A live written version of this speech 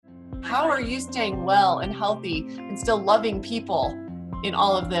how are you staying well and healthy and still loving people in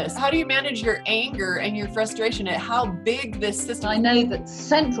all of this? How do you manage your anger and your frustration at how big this system is? I know that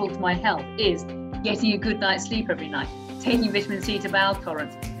central to my health is getting a good night's sleep every night, taking vitamin C to bowel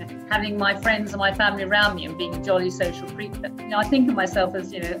tolerance, having my friends and my family around me and being a jolly social creature. I think of myself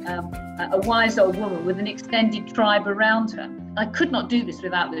as, a wise old woman with an extended tribe around her. I could not do this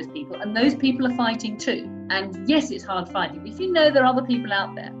without those people, and those people are fighting too. And yes, it's hard fighting, but if you know there are other people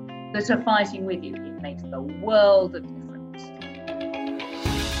out there that are fighting with you, it makes the world of difference.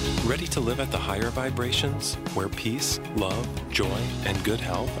 Ready to live at the higher vibrations, where peace, love, joy, and good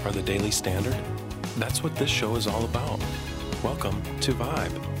health are the daily standard? That's what this show is all about. Welcome to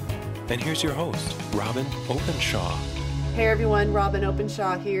Vibe. And here's your host, Robin Openshaw. Hey everyone, Robin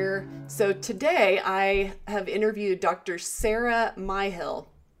Openshaw here. So today I have interviewed Dr. Sarah Myhill,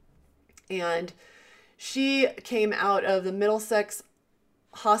 and she came out of the Middlesex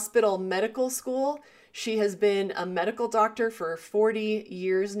Hospital Medical School. She has been a medical doctor for 40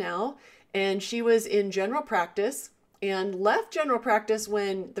 years now, and she was in general practice and left general practice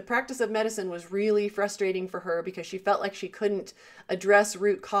when the practice of medicine was really frustrating for her because she felt like she couldn't address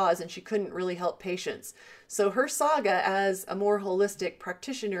root cause and she couldn't really help patients. So her saga as a more holistic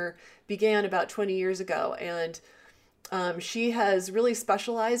practitioner began about 20 years ago, and she has really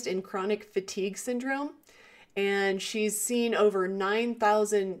specialized in chronic fatigue syndrome, and she's seen over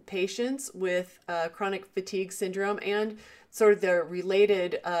 9,000 patients with chronic fatigue syndrome and sort of the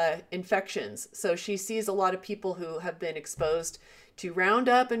related infections. So she sees a lot of people who have been exposed to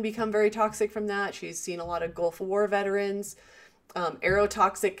Roundup and become very toxic from that. She's seen a lot of Gulf War veterans,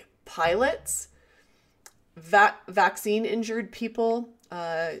 aerotoxic pilots, vaccine injured people,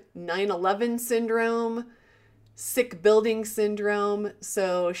 9/11 syndrome, sick building syndrome.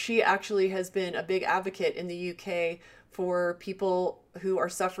 So she actually has been a big advocate in the UK for people who are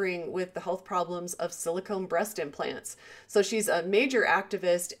suffering with the health problems of silicone breast implants. So she's a major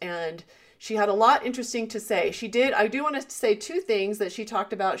activist, and she had a lot interesting to say. I do want to say two things that she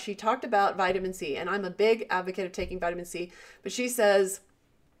talked about. She talked about vitamin C, and I'm a big advocate of taking vitamin C, but she says,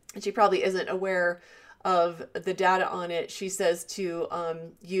 and she probably isn't aware of the data on it, she says to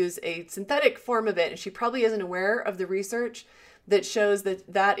use a synthetic form of it, and she probably isn't aware of the research that shows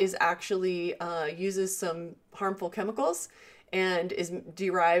that that is actually uses some harmful chemicals and is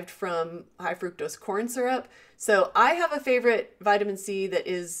derived from high fructose corn syrup. So I have a favorite vitamin C that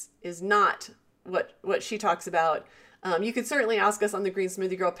is not what she talks about. You could certainly ask us on the Green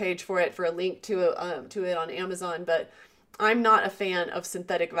Smoothie Girl page for a link to it on Amazon, but I'm not a fan of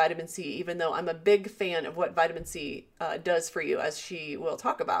synthetic vitamin C, even though I'm a big fan of what vitamin C does for you, as she will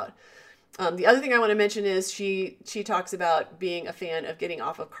talk about. The other thing I want to mention is she talks about being a fan of getting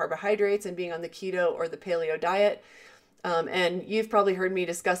off of carbohydrates and being on the keto or the paleo diet. And you've probably heard me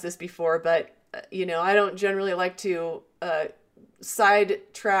discuss this before, but I don't generally like to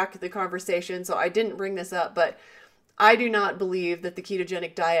sidetrack the conversation, so I didn't bring this up, but I do not believe that the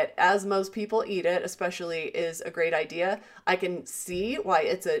ketogenic diet, as most people eat it, especially, is a great idea. I can see why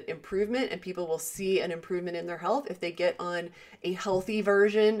it's an improvement, and people will see an improvement in their health if they get on a healthy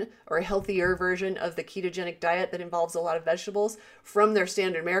version or a healthier version of the ketogenic diet that involves a lot of vegetables from their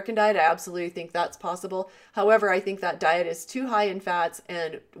standard American diet. I absolutely think that's possible. However, I think that diet is too high in fats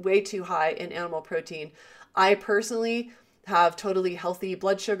and way too high in animal protein. I personally have totally healthy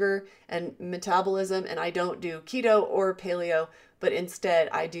blood sugar and metabolism, and I don't do keto or paleo, but instead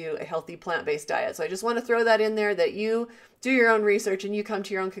I do a healthy plant-based diet. So I just want to throw that in there, that you do your own research and you come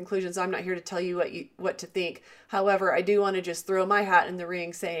to your own conclusions. I'm not here to tell you what to think. However, I do want to just throw my hat in the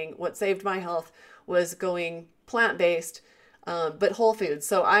ring, saying what saved my health was going plant-based, but whole foods.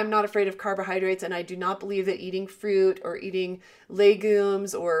 So I'm not afraid of carbohydrates, and I do not believe that eating fruit or eating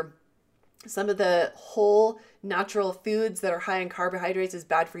legumes or some of the whole natural foods that are high in carbohydrates is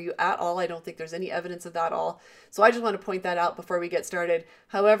bad for you at all. I don't think there's any evidence of that at all. So I just want to point that out before we get started.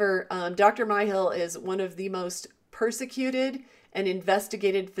 However, Dr. Myhill is one of the most persecuted and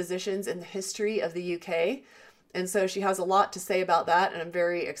investigated physicians in the history of the UK. And so she has a lot to say about that, and I'm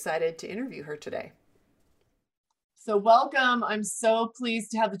very excited to interview her today. So welcome. I'm so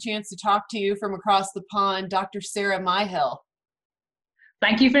pleased to have the chance to talk to you from across the pond, Dr. Sarah Myhill.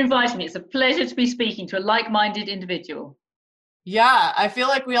 Thank you for inviting me. It's a pleasure to be speaking to a like-minded individual. Yeah, I feel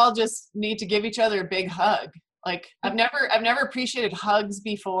like we all just need to give each other a big hug. Like I've never appreciated hugs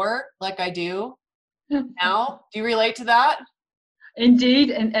before like I do now. Do you relate to that?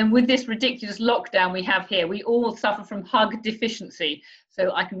 Indeed, and with this ridiculous lockdown we have here, we all suffer from hug deficiency.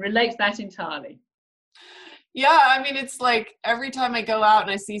 So I can relate to that entirely. Yeah, I mean, it's like every time I go out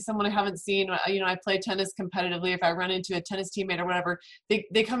and I see someone I haven't seen, I play tennis competitively. If I run into a tennis teammate or whatever,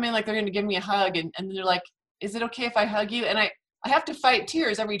 they come in like they're going to give me a hug, and they're like, is it okay if I hug you? And I have to fight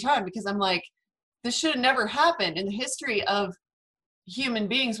tears every time because I'm like, this should have never happened in the history of human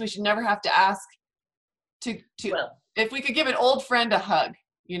beings. We should never have to ask to Well, if we could give an old friend a hug,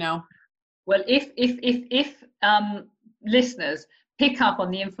 you know. well, if listeners pick up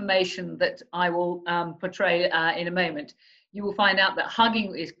on the information that I will portray in a moment, you will find out that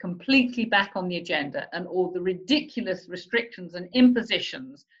hugging is completely back on the agenda, and all the ridiculous restrictions and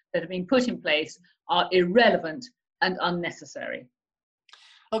impositions that have been put in place are irrelevant and unnecessary.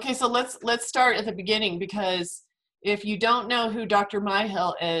 Okay, so let's start at the beginning, because if you don't know who Dr.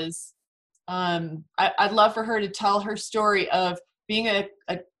 Myhill is, I'd love for her to tell her story of being a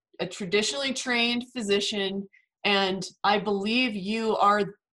traditionally trained physician, and I believe you are,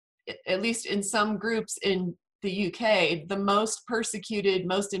 at least in some groups in the UK, the most persecuted,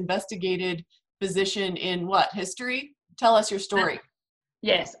 most investigated physician in what, history? Tell us your story.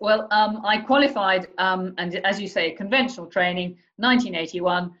 Yes, well, I qualified, and as you say, conventional training,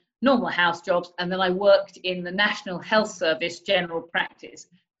 1981, normal house jobs, and then I worked in the National Health Service general practice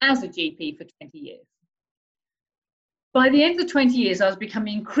as a GP for 20 years. By the end of the 20 years, I was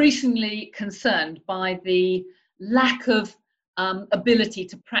becoming increasingly concerned by the lack of ability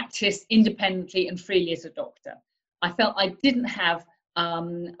to practice independently and freely as a doctor. I felt I didn't have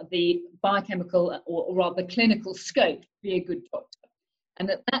the biochemical or rather clinical scope to be a good doctor. And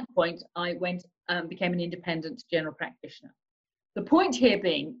at that point, I went and became an independent general practitioner. The point here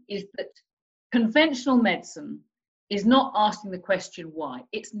being is that conventional medicine is not asking the question why.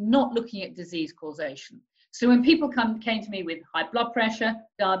 It's not looking at disease causation. So when people came to me with high blood pressure,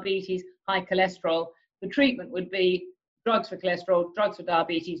 diabetes, high cholesterol, the treatment would be drugs for cholesterol, drugs for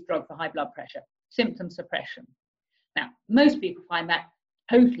diabetes, drug for high blood pressure, symptom suppression. Now, most people find that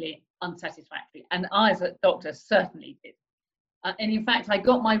totally unsatisfactory, and I as a doctor certainly did. And in fact, I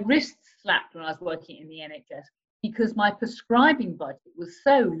got my wrists slapped when I was working in the NHS because my prescribing budget was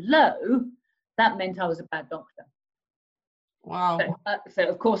so low, that meant I was a bad doctor. Wow. So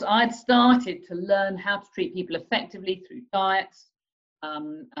of course, I'd started to learn how to treat people effectively through diets,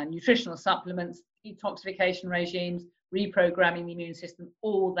 and nutritional supplements, detoxification regimes, reprogramming the immune system,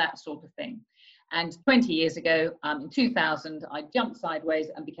 all that sort of thing. And 20 years ago, in 2000, I jumped sideways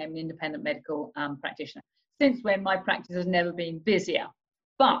and became an independent medical practitioner. Since when, my practice has never been busier,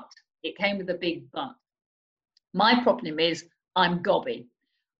 but it came with a big but. My problem is I'm gobby.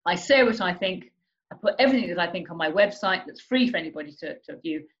 I say what I think, I put everything that I think on my website that's free for anybody to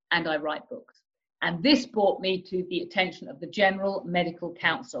view, and I write books. And this brought me to the attention of the General Medical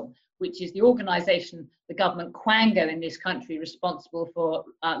Council, which is the organisation, the government quango in this country responsible for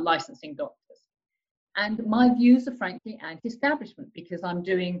licensing doctors. And my views are frankly anti-establishment, because I'm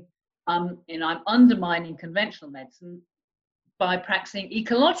doing, I'm undermining conventional medicine by practicing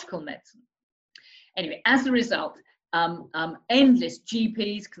ecological medicine. Anyway, as a result, endless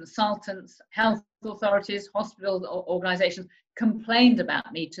GPs, consultants, health authorities, hospital organisations complained about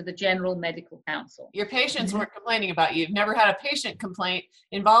me to the General Medical Council. Your patients weren't complaining about you. You've never had a patient complaint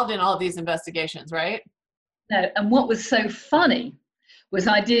involved in all of these investigations, right? No, and what was so funny was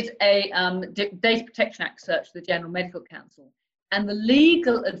I did a Data Protection Act search for the General Medical Council, and the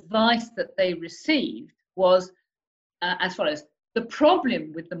legal advice that they received was as follows. The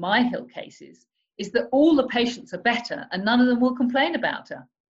problem with the Myhill cases is that all the patients are better and none of them will complain about her.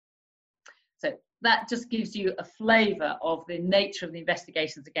 So that just gives you a flavour of the nature of the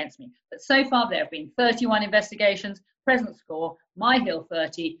investigations against me. But so far there have been 31 investigations, present score, Myhill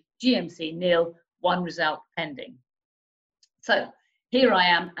 30, GMC nil, 1 result pending. So here I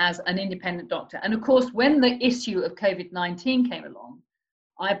am as an independent doctor. And of course, when the issue of COVID-19 came along,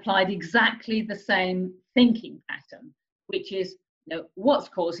 I applied exactly the same thinking pattern, which is, what's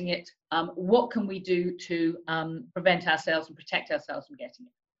causing it? What can we do to prevent ourselves and protect ourselves from getting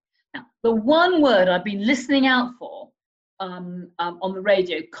it? Now, the one word I've been listening out for on the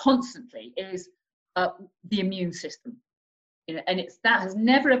radio constantly is the immune system. And that has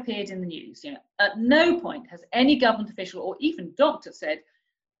never appeared in the news. At no point has any government official or even doctor said,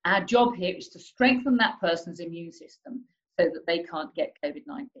 our job here is to strengthen that person's immune system so that they can't get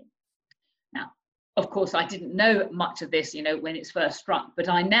COVID-19. Now, of course, I didn't know much of this, when it's first struck, but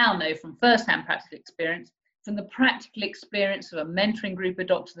I now know from first-hand practical experience, from the practical experience of a mentoring group of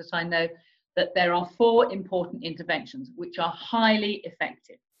doctors that I know, that there are 4 important interventions which are highly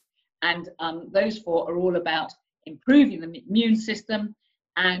effective. And those 4 are all about improving the immune system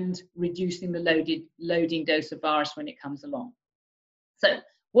and reducing the loading dose of virus when it comes along. So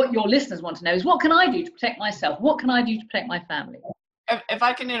what your listeners want to know is, what can I do to protect myself? What can I do to protect my family? If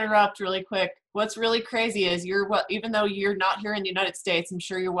I can interrupt really quick, what's really crazy is even though you're not here in the United States, I'm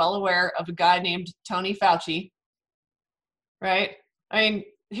sure you're well aware of a guy named Tony Fauci, right? I mean,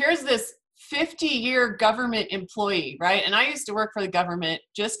 here's this 50-year government employee, right? And I used to work for the government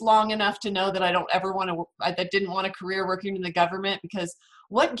just long enough to know that I didn't want a career working in the government, because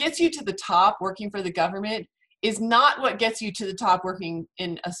what gets you to the top working for the government is not what gets you to the top working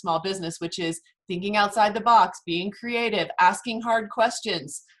in a small business, which is thinking outside the box, being creative, asking hard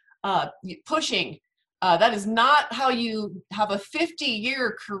questions, pushing. That is not how you have a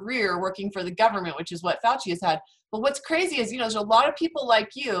 50-year career working for the government, which is what Fauci has had. But what's crazy is, there's a lot of people like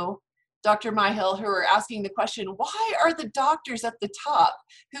you, Dr. Myhill, who are asking the question, why are the doctors at the top,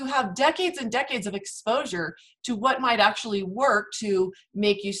 who have decades and decades of exposure to what might actually work to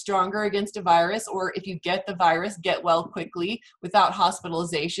make you stronger against a virus, or if you get the virus, get well quickly without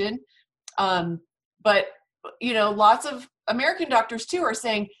hospitalization? But, lots of American doctors too are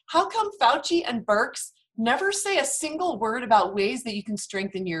saying, how come Fauci and Birx never say a single word about ways that you can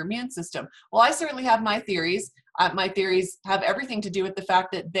strengthen your immune system? Well, I certainly have my theories. My theories have everything to do with the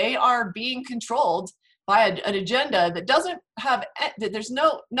fact that they are being controlled by an agenda that doesn't have, that there's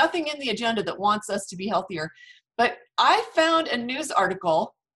nothing in the agenda that wants us to be healthier. But I found a news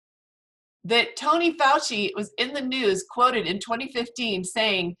article that Tony Fauci was in the news, quoted in 2015,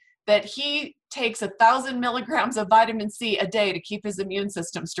 saying that he takes 1,000 milligrams of vitamin C a day to keep his immune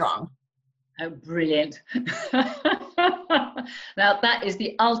system strong. Oh, brilliant. Now, that is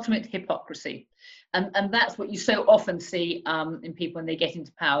the ultimate hypocrisy. And that's what you so often see in people when they get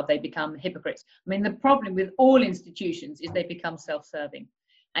into power. They become hypocrites. I mean, the problem with all institutions is they become self-serving.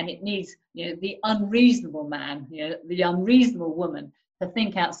 And it needs, the unreasonable man, the unreasonable woman to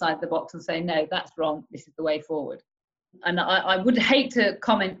think outside the box and say, no, that's wrong. This is the way forward. And I would hate to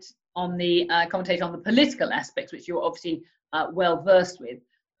commentate on the political aspects, which you're obviously well versed with.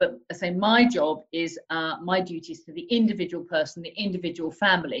 But I say my job is my duties to the individual person, the individual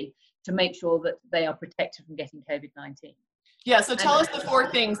family, to make sure that they are protected from getting COVID-19. Yeah, so tell us the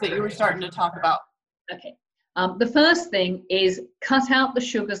 4 things that you were starting to talk about. Okay. The first thing is cut out the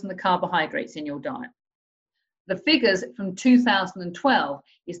sugars and the carbohydrates in your diet. The figures from 2012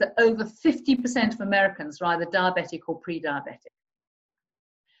 is that over 50% of Americans are either diabetic or pre-diabetic.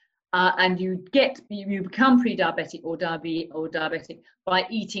 And you become pre-diabetic or diabetic by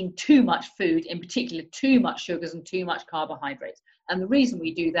eating too much food, in particular too much sugars and too much carbohydrates. And the reason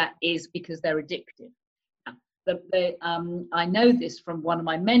we do that is because they're addictive. I know this from one of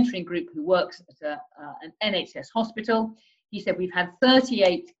my mentoring group who works at an NHS hospital. He said, we've had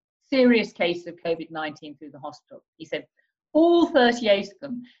 38 serious cases of COVID-19 through the hospital. He said, all 38 of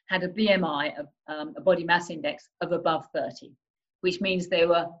them had a BMI, a body mass index, of above 30, which means they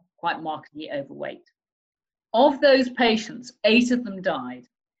were quite markedly overweight. Of those patients, 8 of them died.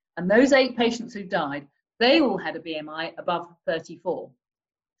 And those 8 patients who died, they all had a BMI above 34.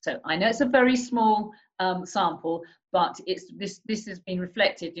 So I know it's a very small sample, but this has been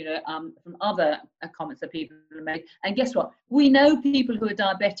reflected, from other comments that people have made. And guess what? We know people who are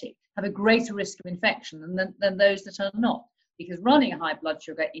diabetic have a greater risk of infection than those that are not, because running a high blood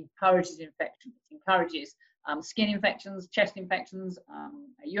sugar encourages infection. It encourages skin infections, chest infections,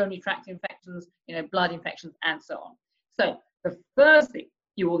 urinary tract infections, blood infections, and so on. So the first thing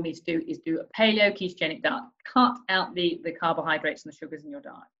you all need to do is do a paleo ketogenic diet. Cut out the carbohydrates and the sugars in your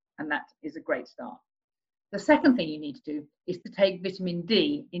diet, and that is a great start. The second thing you need to do is to take vitamin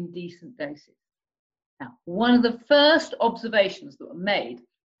D in decent doses. Now, one of the first observations that were made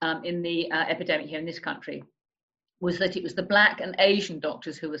in the epidemic here in this country was that it was the Black and Asian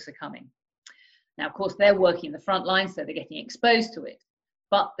doctors who were succumbing. Now, of course, they're working in the front line, so they're getting exposed to it.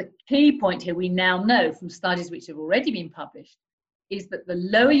 But the key point here, we now know from studies which have already been published, is that the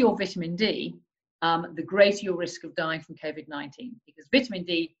lower your vitamin D, the greater your risk of dying from COVID-19, because vitamin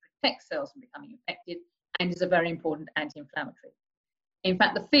D protects cells from becoming infected and is a very important anti-inflammatory. In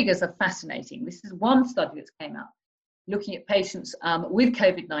fact, the figures are fascinating. This is one study that's came out looking at patients with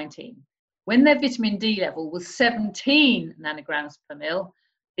COVID-19. When their vitamin D level was 17 nanograms per mil,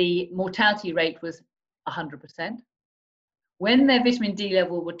 the mortality rate was 100%. When their vitamin D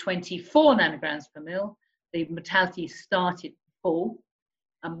level were 24 nanograms per mil, the mortality started to fall.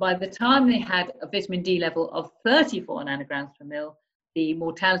 And by the time they had a vitamin D level of 34 nanograms per mil, the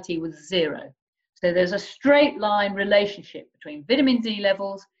mortality was 0. So there's a straight line relationship between vitamin D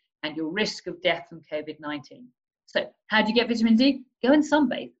levels and your risk of death from COVID-19. So how do you get vitamin D? Go and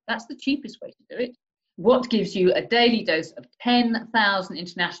sunbathe. That's the cheapest way to do it. What gives you a daily dose of 10,000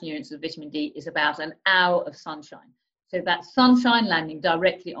 international units of vitamin D is about an hour of sunshine. So that's sunshine landing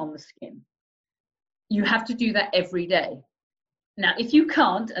directly on the skin. You have to do that every day. Now, if you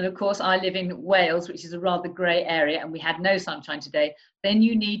can't, and of course I live in Wales, which is a rather grey area, and we had no sunshine today, then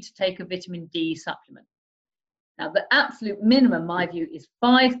you need to take a vitamin D supplement. Now, the absolute minimum, in my view, is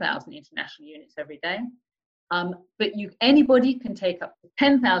 5,000 international units every day. But anybody can take up to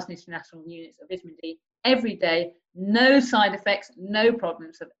 10,000 international units of vitamin D every day. No side effects, no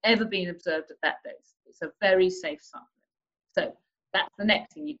problems have ever been observed at that dose. It's a very safe supplement. So that's the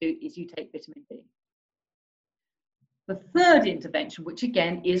next thing you do, is you take vitamin D. The third intervention, which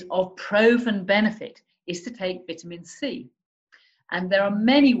again is of proven benefit, is to take vitamin C. And there are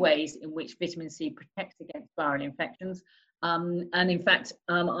many ways in which vitamin C protects against viral infections. And in fact,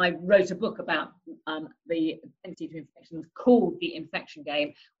 I wrote a book about the tendency to infections called The Infection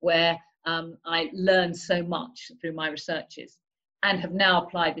Game, where I learned so much through my researches and have now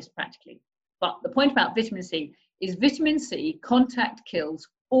applied this practically. But the point about vitamin C is vitamin C contact kills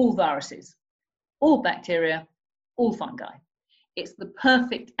all viruses, all bacteria, all fungi. It's the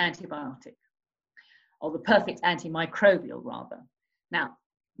perfect antibiotic, or the perfect antimicrobial rather. Now,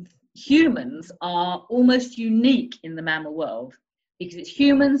 humans are almost unique in the mammal world because it's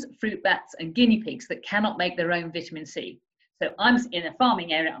humans, fruit bats and guinea pigs that cannot make their own vitamin C. So I'm in a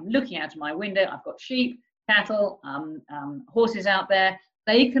farming area, I'm looking out of my window, I've got sheep, cattle, horses out there.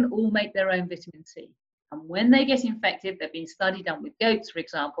 They can all make their own vitamin C. And when they get infected, there've been studies done with goats, for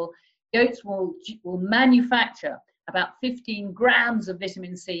example, goats will manufacture about 15 grams of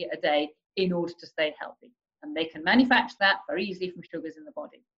vitamin C a day in order to stay healthy. And they can manufacture that very easily from sugars in the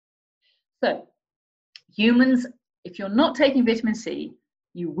body. So humans, if you're not taking vitamin C,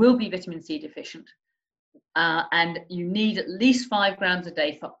 you will be vitamin C deficient. And you need at least 5 grams a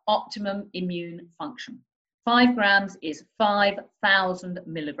day for optimum immune function. 5 grams is 5,000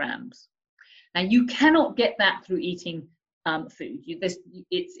 milligrams. Now, you cannot get that through eating food.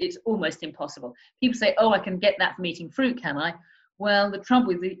 It's almost impossible. People say, oh, I can get that from eating fruit, can I? Well, the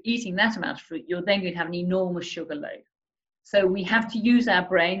trouble with eating that amount of fruit, you're then going to have an enormous sugar load. So we have to use our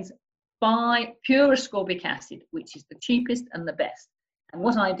brains by pure ascorbic acid, which is the cheapest and the best. And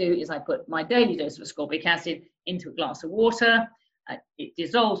what I do is I put my daily dose of ascorbic acid into a glass of water. It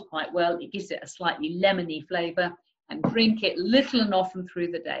dissolves quite well. It gives it a slightly lemony flavour, and drink it little and often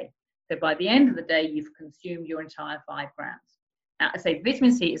through the day. So by the end of the day, you've consumed your entire 5 grams. Now, I say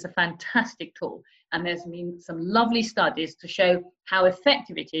vitamin C is a fantastic tool, and there's been some lovely studies to show how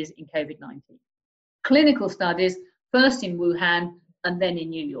effective it is in COVID-19. Clinical studies, first in Wuhan and then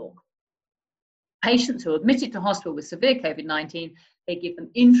in New York. Patients who are admitted to hospital with severe COVID-19, they give them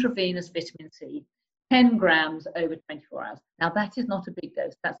intravenous vitamin C, 10 grams over 24 hours. Now, that is not a big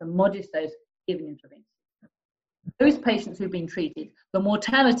dose. That's a modest dose given intravenously. Those patients who've been treated, the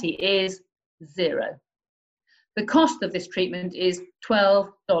mortality is 0. The cost of this treatment is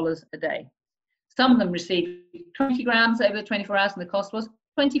 $12 a day. Some of them received 20 grams over 24 hours, and the cost was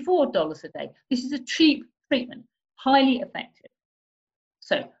 $24 a day. This is a cheap treatment, highly effective.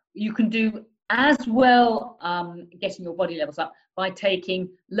 So you can do as well getting your body levels up by taking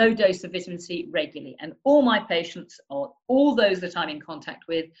low dose of vitamin C regularly. And all my patients, or all those that I'm in contact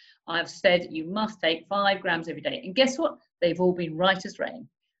with, I've said you must take 5 grams every day. And guess what? They've all been right as rain.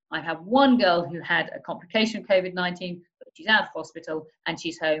 I have one girl who had a complication of COVID-19, but she's out of hospital and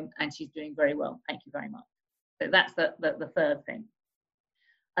she's home and she's doing very well. Thank you very much. So that's the third thing.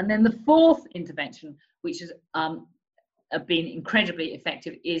 And then the fourth intervention, which has been incredibly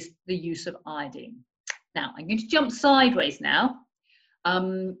effective, is the use of iodine. Now, I'm going to jump sideways now.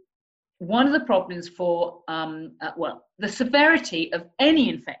 One of the problems for, well, the severity of any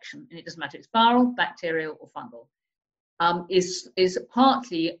infection, and it doesn't matter if it's viral, bacterial, or fungal, is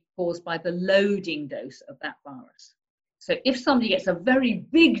partly caused by the loading dose of that virus. So if somebody gets a very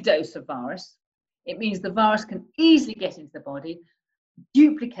big dose of virus, it means the virus can easily get into the body,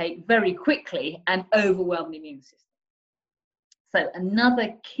 duplicate very quickly, and overwhelm the immune system. So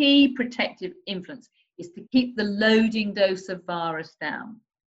another key protective influence is to keep the loading dose of virus down.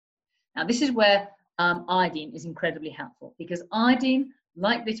 Now, this is where iodine is incredibly helpful, because iodine,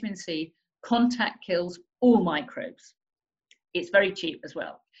 like vitamin C, contact kills all microbes. It's very cheap as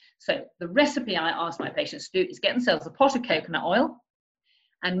well. So the recipe I ask my patients to do is get themselves a pot of coconut oil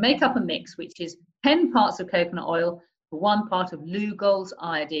and make up a mix, which is 10 parts of coconut oil for 1 part of Lugol's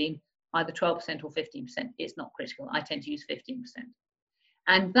iodine, either 12% or 15%. It's not critical. I tend to use 15%.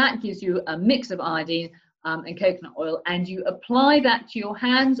 And that gives you a mix of iodine and coconut oil, and you apply that to your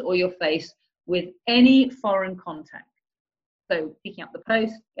hands or your face with any foreign contact. So picking up the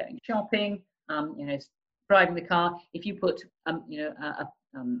post, going shopping, you know, driving the car. If you put, you know,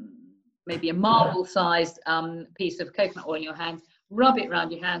 maybe a marble-sized piece of coconut oil in your hands, rub it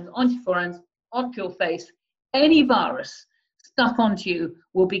around your hands, onto your forehands, onto your face. Any virus stuck onto you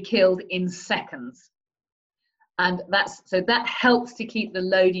will be killed in seconds. And that helps to keep the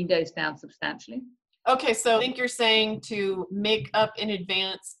loading dose down substantially. Okay, so I think you're saying to make up in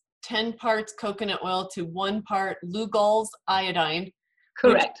advance 10 parts coconut oil to 1 part Lugol's iodine.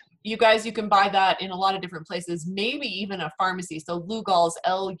 Correct. You guys, you can buy that in a lot of different places, maybe even a pharmacy. So Lugol's,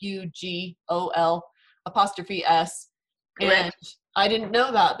 Lugol apostrophe S. Correct. And I didn't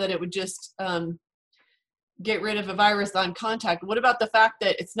know that it would just get rid of a virus on contact. What about the fact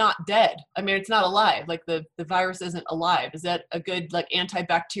that it's not dead? I mean, it's not alive. Like the virus isn't alive. Is that a good like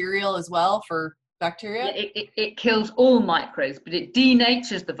antibacterial as well for bacteria? Yeah, it kills all microbes, but it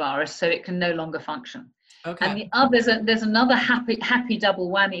denatures the virus so it can no longer function. Okay. And there's another happy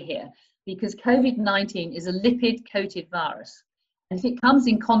double whammy here, because COVID-19 is a lipid-coated virus. And if it comes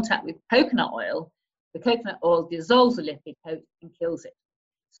in contact with coconut oil, the coconut oil dissolves the lipid coat and kills it.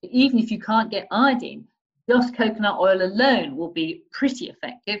 So even if you can't get iodine, just coconut oil alone will be pretty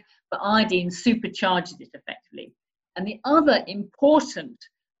effective, but iodine supercharges it effectively. And the other important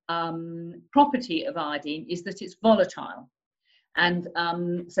property of iodine is that it's volatile. And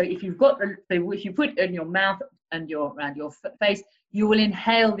so if you put it in your mouth and around your face, you will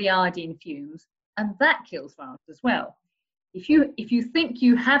inhale the iodine fumes, and that kills virus as well. If you think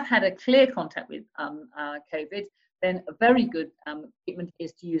you have had a clear contact with COVID, then a very good treatment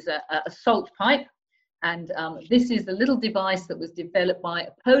is to use a salt pipe. And this is the little device that was developed by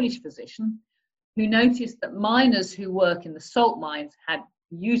a Polish physician who noticed that miners who work in the salt mines had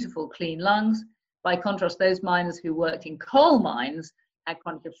beautiful clean lungs. By contrast, those miners who worked in coal mines had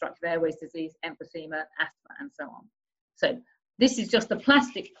chronic obstructive airways disease, emphysema, asthma, and so on. So this is just a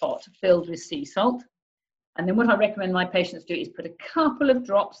plastic pot filled with sea salt. And then what I recommend my patients do is put a couple of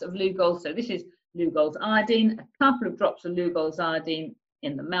drops of Lugol. So this is Lugol's iodine, a couple of drops of Lugol's iodine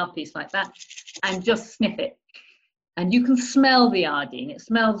in the mouthpiece like that, and just sniff it. And you can smell the iodine. It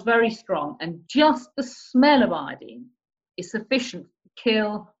smells very strong. And just the smell of iodine is sufficient to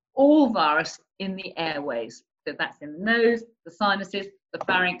kill all virus in the airways. So that's in the nose, the sinuses, the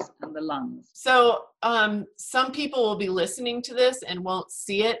pharynx, and the lungs. So some people will be listening to this and won't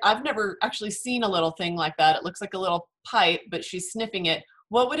see it. I've never actually seen a little thing like that. It looks like a little pipe, but she's sniffing it.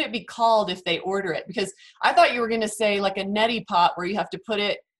 What would it be called if they order it? Because I thought you were going to say like a neti pot where you have to put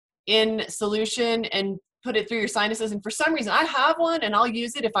it in solution and put it through your sinuses. And for some reason, I have one and I'll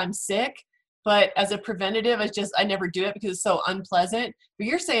use it if I'm sick. But as a preventative, I never do it because it's so unpleasant. But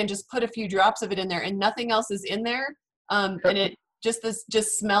you're saying just put a few drops of it in there and nothing else is in there. And it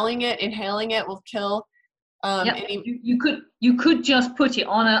just smelling it, inhaling it will kill. Yep. You could just put it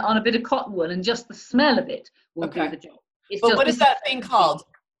on a bit of cotton wool, and just the smell of it will do the job. But what is that thing called?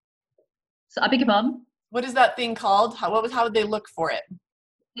 So I beg your pardon? What is that thing called? How would they look for it?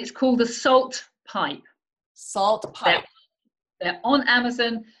 It's called a salt pipe. Salt pipe. They're on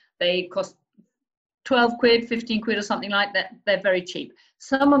Amazon. They cost 12 quid, 15 quid or something like that. They're very cheap.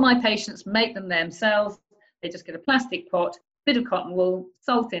 Some of my patients make them themselves. They just get a plastic pot, bit of cotton wool,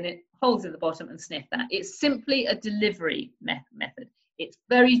 salt in it, holes in the bottom, and sniff that. It's simply a delivery method. It's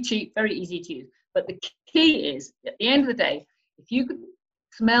very cheap, very easy to use. But the key is, at the end of the day, if you could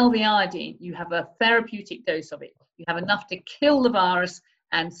smell the iodine, you have a therapeutic dose of it. You have enough to kill the virus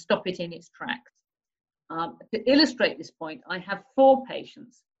and stop it in its tracks. To illustrate this point, I have 4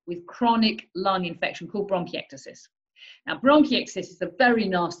 patients with chronic lung infection called bronchiectasis. Now, bronchiectasis is a very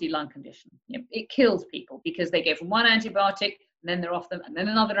nasty lung condition. It kills people because they go from one antibiotic, and then they're off them, and then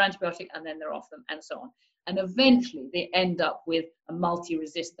another antibiotic, and then they're off them, and so on. And eventually they end up with a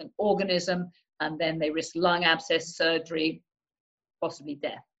multi-resistant organism, and then they risk lung abscess, surgery, possibly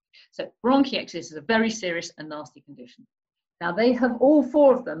death. So bronchiectasis is a very serious and nasty condition. Now, they have, all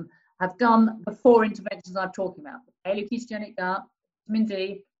 4 of them have done the 4 interventions I'm talking about: the paleoketogenic diet, vitamin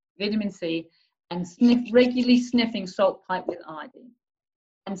D, vitamin C, and regularly sniffing salt pipe with iodine.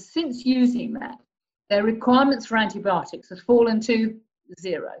 And since using that, their requirements for antibiotics has fallen to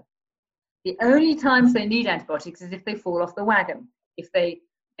 0. The only times they need antibiotics is if they fall off the wagon. If they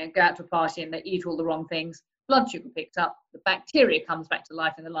go out to a party and they eat all the wrong things, blood sugar picks up, the bacteria comes back to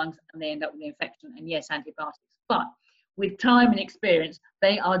life in the lungs, and they end up with the infection, and yes, antibiotics. But with time and experience,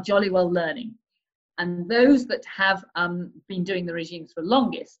 they are jolly well learning. And those that have been doing the regimes for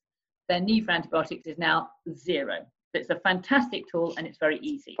longest, their need for antibiotics is now 0. So it's a fantastic tool, and it's very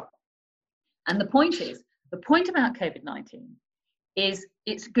easy. And the point about COVID-19 is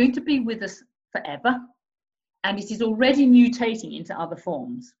it's going to be with us forever, and it is already mutating into other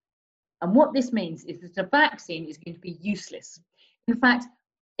forms. And what this means is that a vaccine is going to be useless. In fact,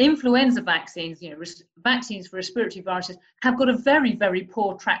 influenza vaccines, vaccines for respiratory viruses have got a very, very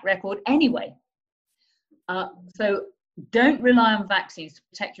poor track record anyway. So don't rely on vaccines to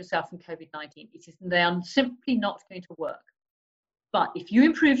protect yourself from COVID-19. They are simply not going to work. But if you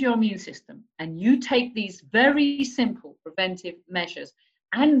improve your immune system and you take these very simple preventive measures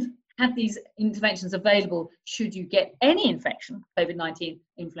and have these interventions available should you get any infection, COVID-19,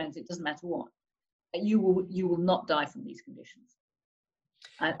 influenza, it doesn't matter what, you will not die from these conditions.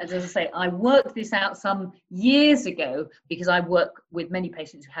 As I say, I worked this out some years ago because I work with many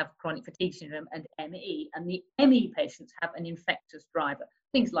patients who have chronic fatigue syndrome and ME, and the ME patients have an infectious driver,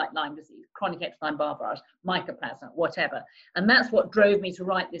 things like Lyme disease, chronic Epstein-Barr virus, mycoplasma, whatever. And that's what drove me to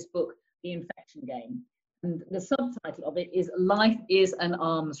write this book, The Infection Game. And the subtitle of it is Life is an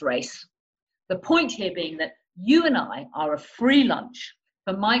Arms Race. The point here being that you and I are a free lunch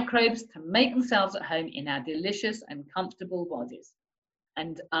for microbes to make themselves at home in our delicious and comfortable bodies.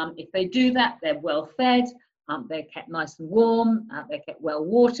 And if they do that, they're well fed, they're kept nice and warm, they're kept well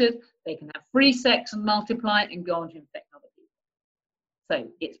watered, they can have free sex and multiply and go on to infect other people. So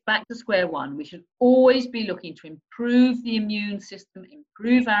it's back to square one. We should always be looking to improve the immune system,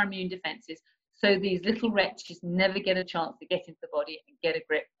 improve our immune defenses, so these little wretches never get a chance to get into the body and get a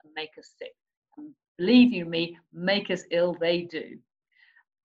grip and make us sick. And believe you me, make us ill, they do.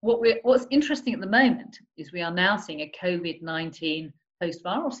 What's interesting at the moment is we are now seeing a COVID-19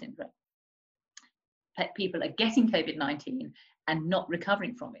 post-viral syndrome. People are getting COVID-19 and not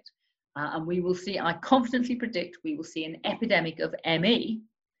recovering from it. And we will see, I confidently predict, we will see an epidemic of ME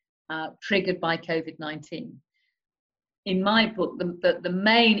triggered by COVID-19. In my book, the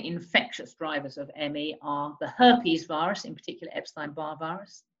main infectious drivers of ME are the herpes virus, in particular Epstein-Barr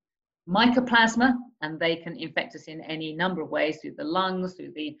virus, mycoplasma, and they can infect us in any number of ways, through the lungs,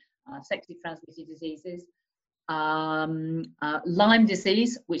 through the sexually transmitted diseases, Lyme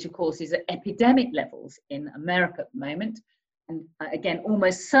disease, which of course is at epidemic levels in America at the moment. And again,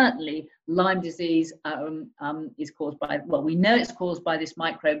 almost certainly Lyme disease is caused by, well, we know it's caused by this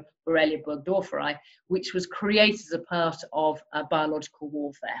microbe, Borrelia burgdorferi, which was created as a part of biological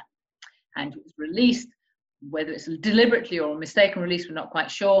warfare. And it was released, whether it's deliberately or a mistaken release, we're not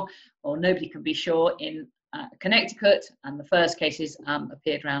quite sure, or nobody can be sure, in Connecticut, and the first cases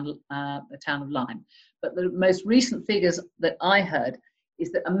appeared around the town of Lyme. But the most recent figures that I heard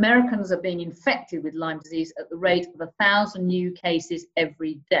is that Americans are being infected with Lyme disease at the rate of 1,000 new cases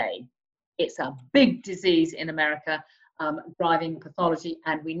every day. It's a big disease in America, driving pathology,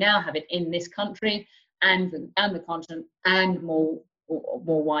 and we now have it in this country and the continent, and more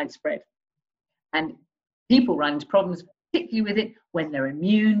widespread. And people run into problems, particularly with it, when their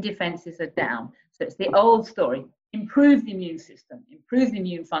immune defenses are down. So it's the old story: improve the immune system, improve the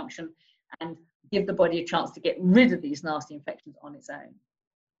immune function, and give the body a chance to get rid of these nasty infections on its own.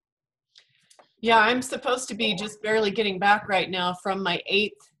 Yeah, I'm supposed to be just barely getting back right now from my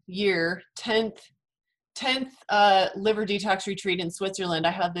 10th liver detox retreat in Switzerland.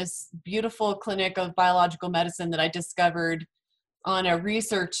 I had this beautiful clinic of biological medicine that I discovered on a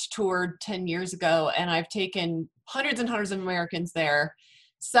research tour 10 years ago, and I've taken hundreds and hundreds of Americans there.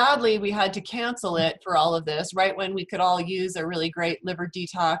 Sadly, we had to cancel it for all of this, right when we could all use a really great liver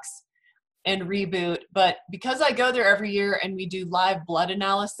detox and reboot. But because I go there every year and we do live blood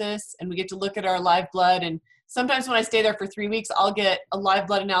analysis and we get to look at our live blood, and sometimes when I stay there for 3 weeks, I'll get a live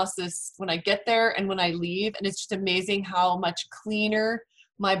blood analysis when I get there and when I leave. And it's just amazing how much cleaner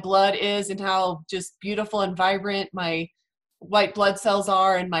my blood is and how just beautiful and vibrant my white blood cells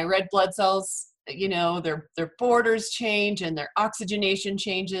are, and my red blood cells, you know, their borders change and their oxygenation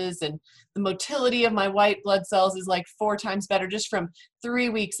changes, and the motility of my white blood cells is like 4 times better just from 3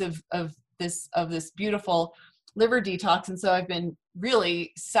 weeks of this beautiful liver detox. And so I've been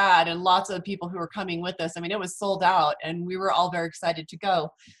really sad, and lots of people who were coming with us, I mean, it was sold out and we were all very excited to go.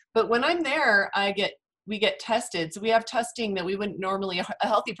 But when I'm there, we get tested. So we have testing that we wouldn't normally, a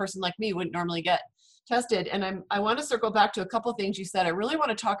healthy person like me wouldn't normally get tested. And I want to circle back to a couple things you said. I really want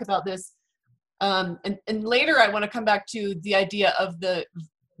to talk about this. And later I want to come back to the idea of the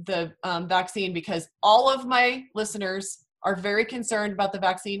vaccine, because all of my listeners are very concerned about the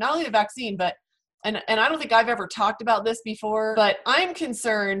vaccine, not only the vaccine, but, and I don't think I've ever talked about this before, but I'm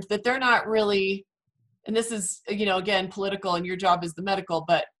concerned that they're not really, and this is, you know, again, political, and your job is the medical,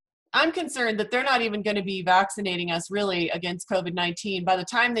 but I'm concerned that they're not even going to be vaccinating us really against COVID-19 by the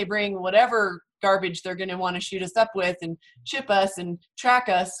time they bring whatever garbage they're going to want to shoot us up with and chip us and track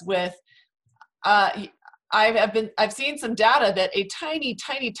us with. I've seen some data that a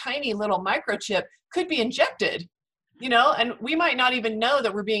tiny little microchip could be injected You know, and we might not even know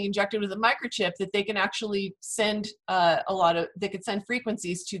that we're being injected with a microchip, that they can actually send they could send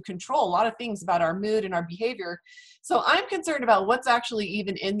frequencies to control a lot of things about our mood and our behavior. So I'm concerned about what's actually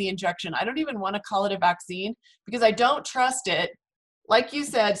even in the injection. I don't even want to call it a vaccine because I don't trust it. Like you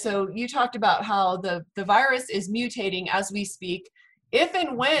said, so you talked about how the virus is mutating as we speak. If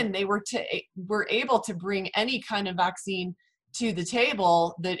and when they were able to bring any kind of vaccine to the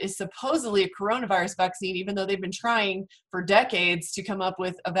table that is supposedly a coronavirus vaccine, even though they've been trying for decades to come up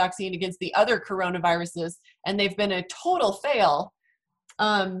with a vaccine against the other coronaviruses, and they've been a total fail.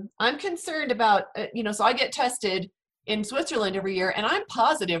 I'm concerned about, so I get tested in Switzerland every year, and I'm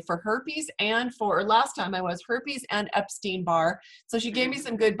positive for herpes and last time I was herpes and Epstein-Barr. So she gave me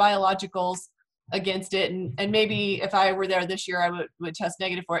some good biologicals against it, and maybe if I were there this year I would test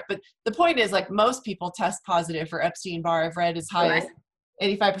negative for it. But the point is, like, most people test positive for Epstein-Barr. I've read as high as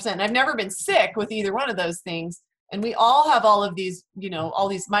 85%, and I've never been sick with either one of those things, and we all have all of these, all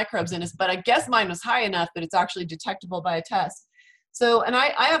these microbes in us, but I guess mine was high enough that it's actually detectable by a test. So, and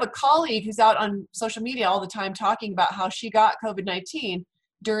I have a colleague who's out on social media all the time talking about how she got COVID-19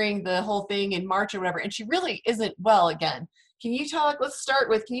 during the whole thing in March or whatever, and she really isn't well again. Can you talk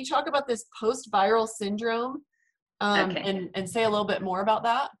about this post-viral syndrome and say a little bit more about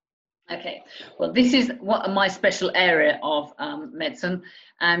that? Okay, well, this is my special area of medicine,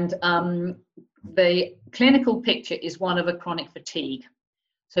 and the clinical picture is one of a chronic fatigue.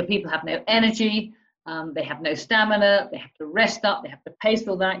 So people have no energy, they have no stamina, they have to rest up, they have to pace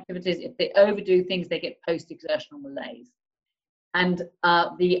all their activities. If they overdo things, they get post-exertional malaise. And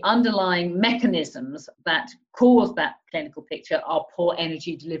the underlying mechanisms that cause that clinical picture are poor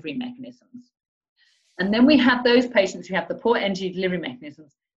energy delivery mechanisms. And then we have those patients who have the poor energy delivery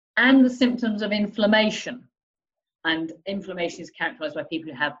mechanisms and the symptoms of inflammation. And inflammation is characterized by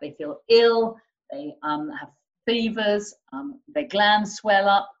people who they feel ill, they have fevers, their glands swell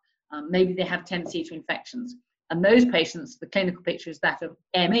up, maybe they have tendency to infections. And those patients, the clinical picture is that of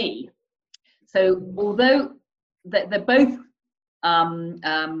ME. So although they're both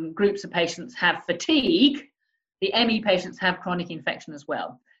groups of patients have fatigue, the ME patients have chronic infection as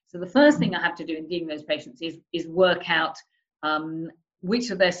well. So the first thing I have to do in dealing with those patients is work out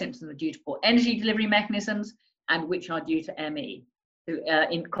which of their symptoms are due to poor energy delivery mechanisms and which are due to ME,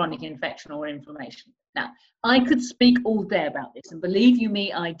 in chronic infection or inflammation. Now, I could speak all day about this, and believe you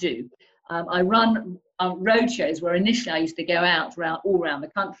me, I do. I run road shows where initially I used to go out all around the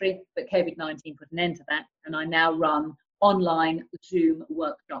country, but COVID-19 put an end to that, and I now run online Zoom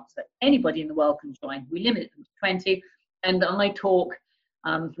workshops that anybody in the world can join. We limit them to 20, and I talk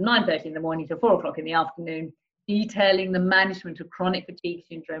from 9:30 in the morning to 4 o'clock in the afternoon, detailing the management of chronic fatigue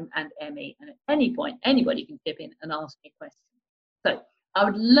syndrome and ME. And at any point, anybody can chip in and ask me questions. So I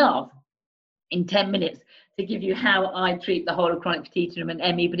would love, in 10 minutes, to give you how I treat the whole of chronic fatigue syndrome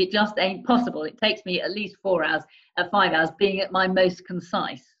and ME, but it just ain't possible. It takes me at least 4 hours, 5 hours, being at my most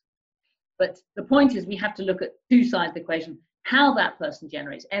concise. But the point is, we have to look at two sides of the equation: how that person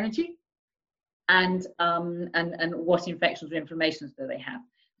generates energy, and what infections or inflammations do they have.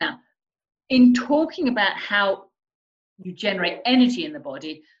 Now, in talking about how you generate energy in the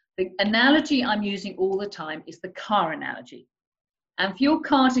body, the analogy I'm using all the time is the car analogy. And for your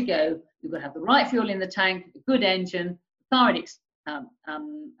car to go, you've got to have the right fuel in the tank, a good engine, thyroid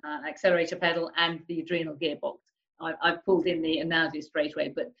accelerator pedal, and the adrenal gearbox. I've pulled in the analogy straight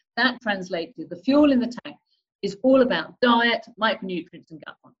away, but that translates to the fuel in the tank is all about diet, micronutrients, and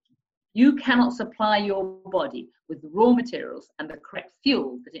gut function. You cannot supply your body with the raw materials and the correct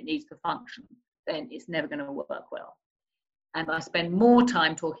fuel that it needs to function, then it's never going to work well. And I spend more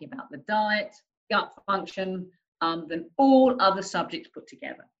time talking about the diet, gut function, than all other subjects put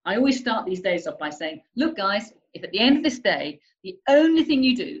together. I always start these days off by saying, look guys, if at the end of this day, the only thing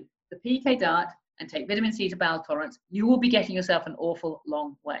you do, the PK diet, and take vitamin C to bowel tolerance, you will be getting yourself an awful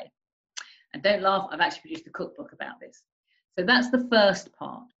long way. And don't laugh, I've actually produced a cookbook about this. So that's the first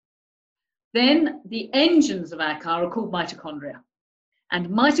part. Then the engines of our car are called mitochondria. And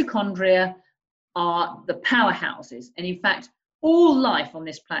mitochondria are the powerhouses. And in fact, all life on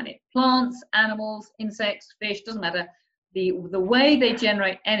this planet, plants, animals, insects, fish, doesn't matter, the way they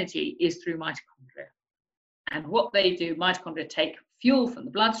generate energy is through mitochondria. And what they do, mitochondria take fuel from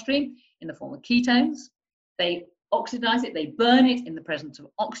the bloodstream in the form of ketones, they oxidize it, they burn it in the presence of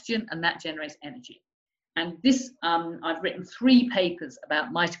oxygen, and that generates energy. And this, I've written 3 papers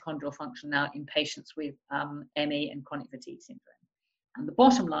about mitochondrial function now in patients with ME and chronic fatigue syndrome. And the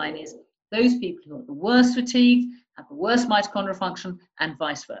bottom line is, those people who are the worst fatigued have the worst mitochondrial function, and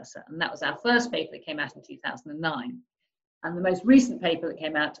vice versa. And that was our first paper that came out in 2009. And the most recent paper that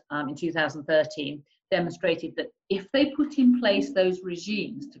came out in 2013 demonstrated that if they put in place those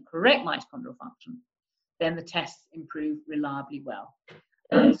regimes to correct mitochondrial function, then the tests improve reliably well.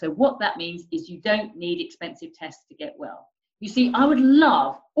 So what that means is you don't need expensive tests to get well. You see, I would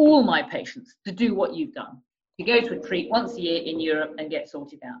love all my patients to do what you've done, to go to a treat once a year in Europe and get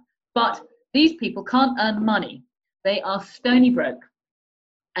sorted out. But these people can't earn money. They are stony broke.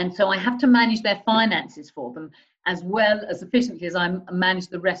 And so I have to manage their finances for them as well as efficiently as I manage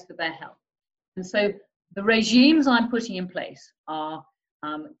the rest of their health. And so the regimes I'm putting in place are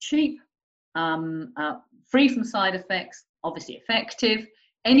cheap, free from side effects, obviously effective.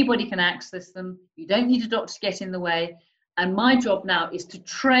 Anybody can access them. You don't need a doctor to get in the way. And my job now is to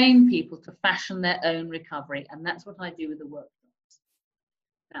train people to fashion their own recovery. And that's what I do with the workshops.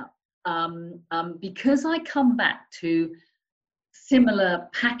 Now, because I come back to similar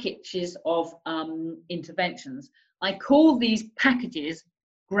packages of interventions, I call these packages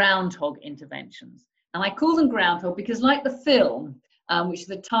groundhog interventions. And I call them groundhog because, like the film, which is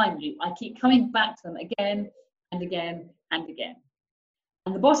a time loop, I keep coming back to them again and again and again.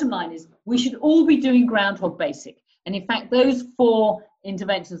 And the bottom line is we should all be doing groundhog basic. And in fact, those 4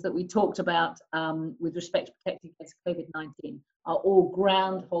 interventions that we talked about with respect to protecting against COVID-19 are all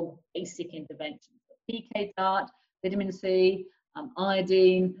groundhog basic interventions. PK diet, vitamin C,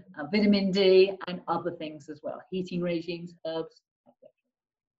 iodine, vitamin D, and other things as well, heating regimes, herbs, etc.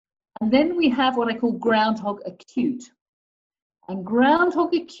 And then we have what I call groundhog acute. And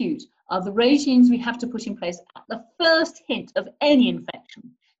groundhog acute are the regimes we have to put in place at the first hint of any infection.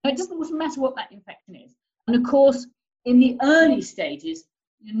 Now, it doesn't matter what that infection is. And of course, in the early stages,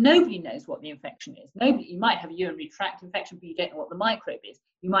 nobody knows what the infection is. You might have a urinary tract infection, but you don't know what the microbe is.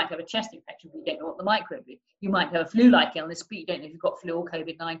 You might have a chest infection, but you don't know what the microbe is. You might have a flu-like illness, but you don't know if you've got flu or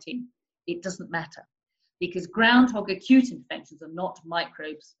COVID-19. It doesn't matter, because groundhog acute interventions are not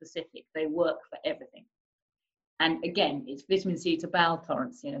microbe specific. They work for everything. And again, it's vitamin C to bowel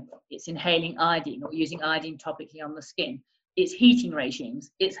tolerance. It's inhaling iodine or using iodine topically on the skin. It's heating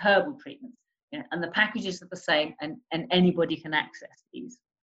regimes. It's herbal treatments. And the packages are the same, and anybody can access these.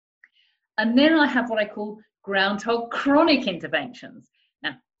 And then I have what I call groundhog chronic interventions.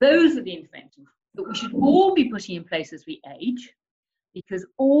 Now, those are the interventions that we should all be putting in place as we age, because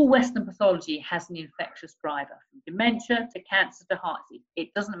all Western pathology has an infectious driver, from dementia to cancer to heart disease.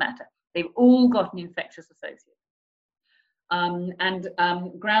 It doesn't matter. They've all got an infectious associate.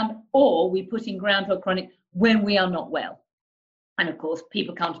 We put in groundhog chronic when we are not well. And of course,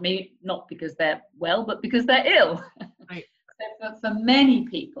 people come to me not because they're well, but because they're ill. Right. So for many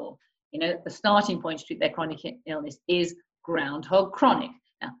people, the starting point to treat their chronic illness is groundhog chronic.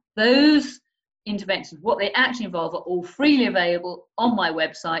 Now, those interventions, what they actually involve, are all freely available on my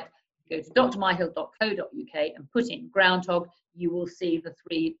website. Go to drmyhill.co.uk and put in groundhog. You will see the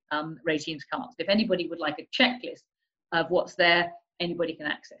 3 regimes come up. So if anybody would like a checklist of what's there, anybody can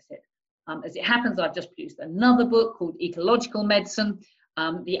access it. As it happens, I've just produced another book called Ecological Medicine,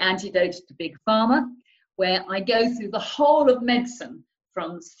 The Antidote to Big Pharma, where I go through the whole of medicine,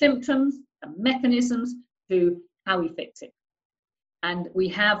 from symptoms and mechanisms to how we fix it. And we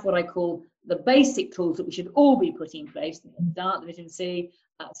have what I call the basic tools that we should all be putting in place: diet, vitamin C,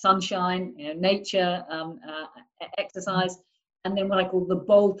 sunshine, nature, exercise, and then what I call the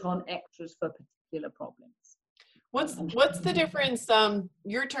bolt-on extras for particular problems. What's the difference?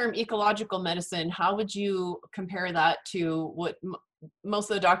 Your term ecological medicine, how would you compare that to what most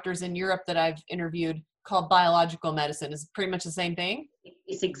of the doctors in Europe that I've interviewed call biological medicine? Is it pretty much the same thing?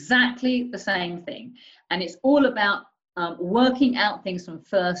 It's exactly the same thing. And it's all about working out things from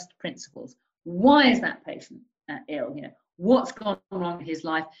first principles. Why is that patient ill? What's gone wrong in his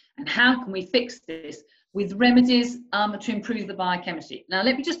life, and how can we fix this with remedies to improve the biochemistry? Now,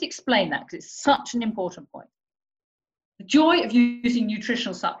 let me just explain that, because it's such an important point. The joy of using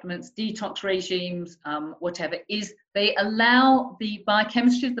nutritional supplements, detox regimes, whatever, is they allow the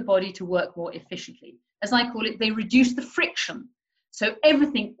biochemistry of the body to work more efficiently. As I call it, they reduce the friction. So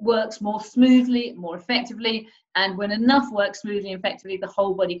everything works more smoothly, more effectively, and when enough works smoothly and effectively, the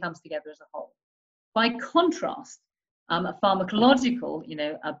whole body comes together as a whole. By contrast, a pharmacological,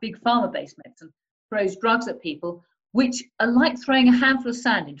 a big pharma-based medicine throws drugs at people which are like throwing a handful of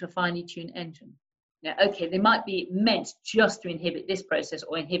sand into a finely tuned engine. Now, okay, they might be meant just to inhibit this process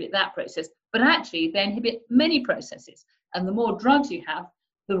or inhibit that process, but actually they inhibit many processes. And the more drugs you have,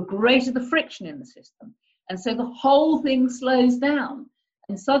 the greater the friction in the system. And so the whole thing slows down.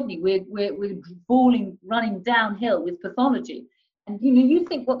 And suddenly we're running downhill with pathology. And, you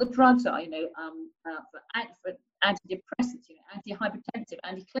think what the drugs are, for antidepressants, antihypertensive,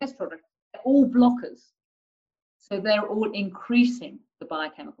 anti-cholesterol, they're all blockers. So they're all increasing the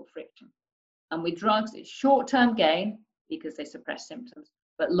biochemical friction. And with drugs, it's short-term gain because they suppress symptoms,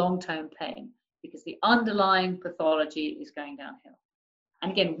 but long-term pain because the underlying pathology is going downhill.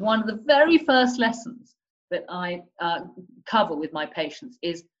 And again, one of the very first lessons that I cover with my patients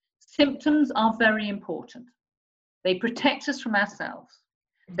is symptoms are very important. They protect us from ourselves.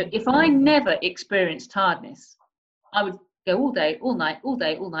 So if I never experienced tiredness, I would go all day, all night, all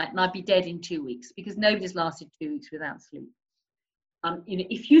day, all night, and I'd be dead in 2 weeks because nobody's lasted 2 weeks without sleep.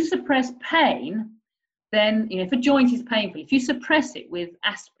 If you suppress pain, then if a joint is painful, if you suppress it with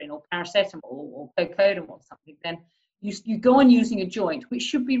aspirin or paracetamol or cocodamol or something, then you go on using a joint which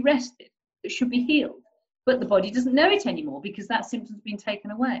should be rested, it should be healed, but the body doesn't know it anymore because that symptom's been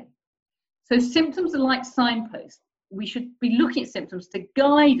taken away. So symptoms are like signposts. We should be looking at symptoms to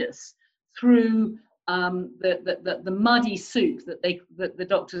guide us through the muddy soup that the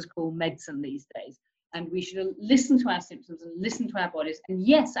doctors call medicine these days. And we should listen to our symptoms and listen to our bodies, and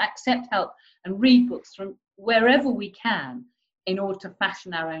yes, accept help and read books from wherever we can in order to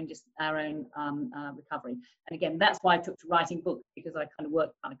fashion our own recovery. And again, that's why I took to writing books, because I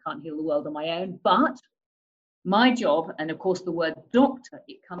can't heal the world on my own. But my job, and of course the word doctor,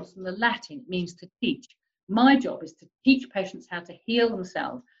 it comes from the Latin, it means to teach. My job is to teach patients how to heal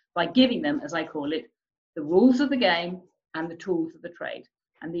themselves by giving them, as I call it, the rules of the game and the tools of the trade.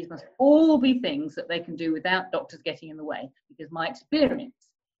 And these must all be things that they can do without doctors getting in the way, because my experience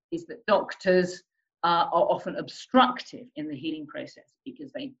is that doctors are often obstructive in the healing process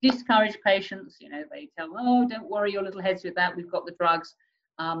because they discourage patients. They tell them, oh, don't worry your little heads with that, we've got the drugs.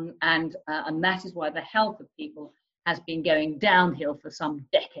 And that is why the health of people has been going downhill for some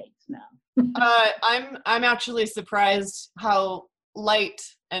decades now. I'm actually surprised how light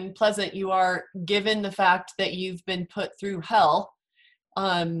and pleasant you are, given the fact that you've been put through hell.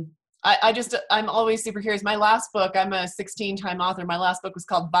 I'm always super curious. My last book, I'm a 16-time author. My last book was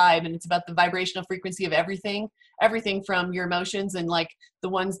called Vibe, and it's about the vibrational frequency of everything from your emotions and like the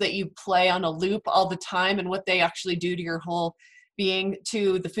ones that you play on a loop all the time and what they actually do to your whole being,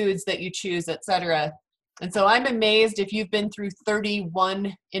 to the foods that you choose, etc. And so I'm amazed if you've been through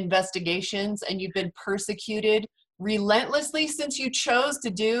 31 investigations and you've been persecuted relentlessly since you chose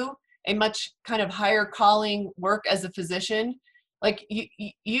to do a much kind of higher calling work as a physician. Like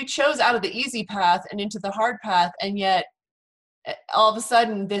you chose out of the easy path and into the hard path, and yet all of a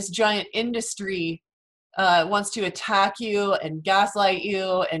sudden this giant industry wants to attack you and gaslight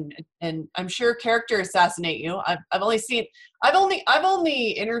you and I'm sure character assassinate you. I've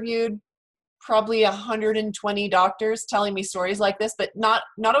only interviewed probably 120 doctors telling me stories like this, but not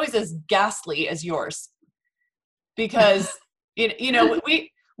always as ghastly as yours, because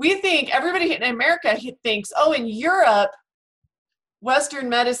we think, everybody in America thinks, oh, in Europe Western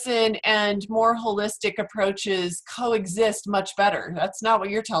medicine and more holistic approaches coexist much better. That's not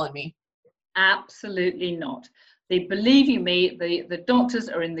what you're telling me. Absolutely not. Believe you me, the doctors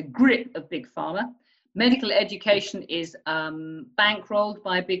are in the grip of Big Pharma. Medical education is bankrolled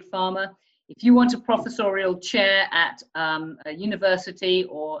by Big Pharma. If you want a professorial chair at a university,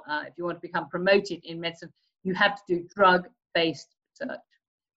 or if you want to become promoted in medicine, you have to do drug-based research.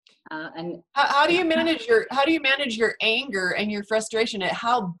 And how do you manage your anger and your frustration at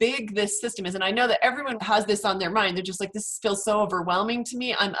how big this system is? And I know that everyone has this on their mind. They're just like, this feels so overwhelming to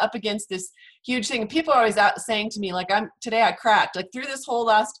me. I'm up against this huge thing. And people are always saying to me, like, today I cracked. Like through this whole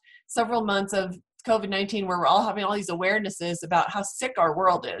last several months of COVID-19, where we're all having all these awarenesses about how sick our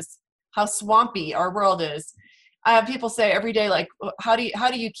world is, how swampy our world is. I have people say every day, like, how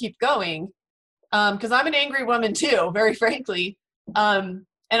do you keep going? Because I'm an angry woman too, very frankly.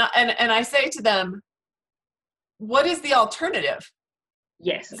 And I say to them, what is the alternative?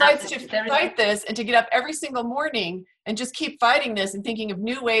 Yes. Besides to fight this and to get up every single morning and just keep fighting this and thinking of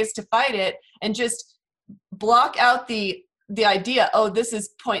new ways to fight it, and just block out the idea, oh, this is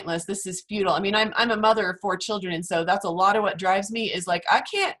pointless, this is futile. I mean, I'm a mother of 4 children, and so that's a lot of what drives me, is like, I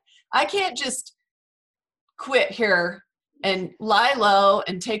can't just quit here and lie low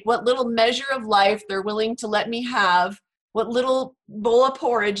and take what little measure of life they're willing to let me have, what little bowl of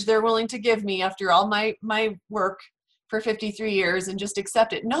porridge they're willing to give me after all my work for 53 years, and just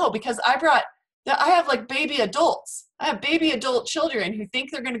accept it. No, because I have like baby adults. I have baby adult children who think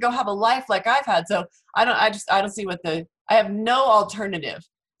they're going to go have a life like I've had. So I don't see I have no alternative.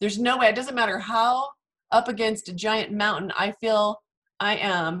 There's no way. It doesn't matter how up against a giant mountain I feel I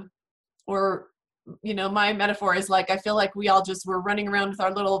am, or, my metaphor is like, I feel like we're running around with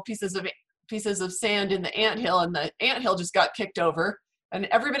our little pieces of sand in the anthill, and the anthill just got kicked over, and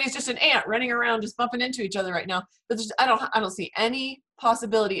everybody's just an ant running around, just bumping into each other right now. But I don't see any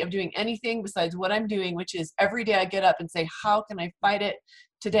possibility of doing anything besides what I'm doing, which is every day I get up and say, how can I fight it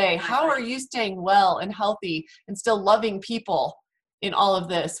today? How are you staying well and healthy and still loving people in all of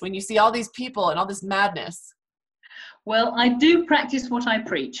this when you see all these people and all this madness? Well, I do practice what I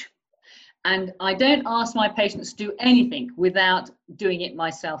preach. And I don't ask my patients to do anything without doing it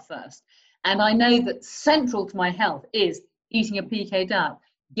myself first. And I know that central to my health is eating a PK diet,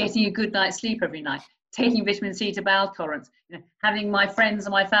 getting a good night's sleep every night, taking vitamin C to bowel tolerance, having my friends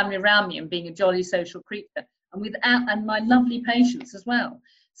and my family around me and being a jolly social creature, and my lovely patients as well.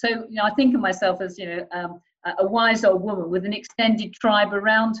 So, I think of myself as, a wise old woman with an extended tribe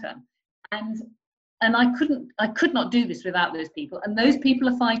around her. And I could not do this without those people. And those people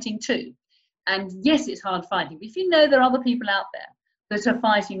are fighting too. And yes, it's hard fighting, but if you know there are other people out there that are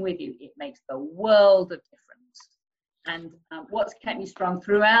fighting with you, it makes the world of difference. And what's kept me strong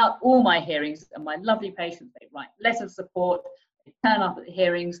throughout all my hearings, and my lovely patients, they write letters of support, they turn up at the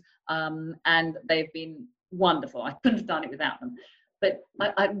hearings, and they've been wonderful. I couldn't have done it without them. But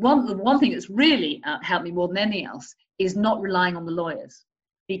the one thing that's really helped me more than anything else is not relying on the lawyers.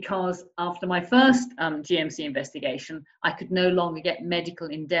 Because after my first GMC investigation, I could no longer get medical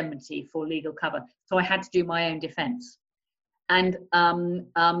indemnity for legal cover. So I had to do my own defense. And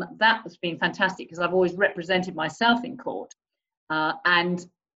that has been fantastic because I've always represented myself in court. And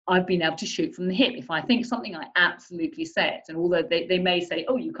I've been able to shoot from the hip. If I think something, I absolutely say it. And although they may say,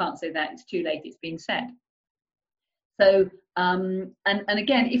 oh, you can't say that, it's too late, it's been said. So, and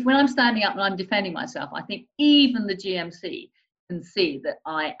again, when I'm standing up and I'm defending myself, I think even the GMC can see that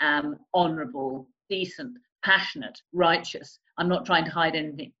I am honourable, decent, passionate, righteous. I'm not trying to hide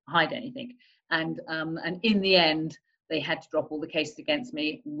anything. And in the end, they had to drop all the cases against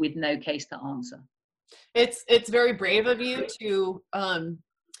me with no case to answer. It's very brave of you to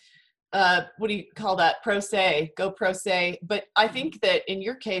what do you call that? Go pro se. But I think that in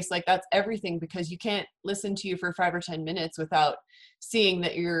your case, like that's everything, because you can't listen to you for 5 or 10 minutes without seeing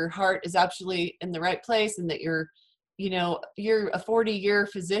that your heart is absolutely in the right place and that you're a 40-year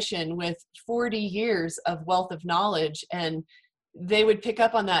physician with 40 years of wealth of knowledge, and they would pick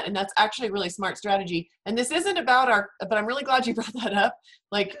up on that. And that's actually a really smart strategy. And this isn't about but I'm really glad you brought that up.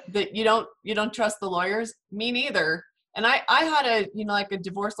 Like that you don't trust the lawyers. Me neither. And I had a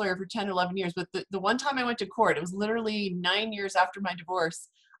divorce lawyer for 10, 11 years, but the one time I went to court, it was literally 9 years after my divorce.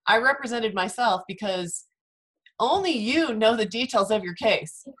 I represented myself because only you know the details of your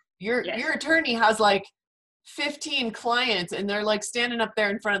case. Your attorney has like 15 clients and they're like standing up there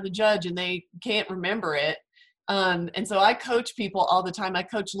in front of the judge and they can't remember it. And so I coach people all the time. I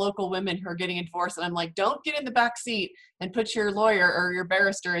coach local women who are getting a divorce, and I'm like, don't get in the back seat and put your lawyer or your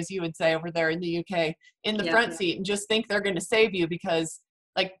barrister, as you would say over there in the UK, in the front seat and just think they're going to save you, because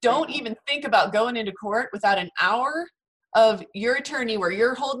like, don't even think about going into court without an hour of your attorney where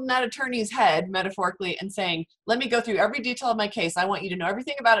you're holding that attorney's head metaphorically and saying, let me go through every detail of my case. I want you to know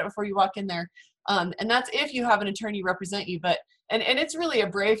everything about it before you walk in there. And that's if you have an attorney represent you, but and it's really a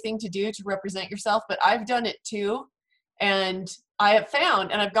brave thing to do, to represent yourself, but I've done it too. And I have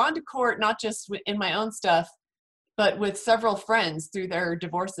found, and I've gone to court, not just in my own stuff, but with several friends through their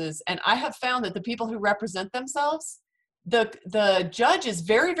divorces. And I have found that the people who represent themselves, the judge is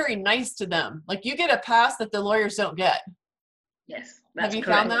very, very nice to them. Like you get a pass that the lawyers don't get. Yes. Have you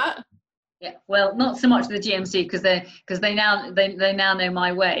found that? Yeah, well, not so much the GMC because they now know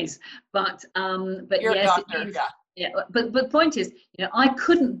my ways, but you're yes, a doctor, but the point is, I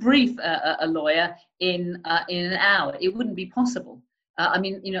couldn't brief a lawyer in an hour. It wouldn't be possible. I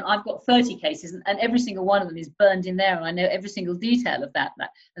mean, I've got 30 cases, and every single one of them is burned in there, and I know every single detail of that.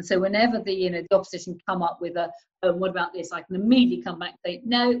 And so whenever the opposition come up with what about this, I can immediately come back and say,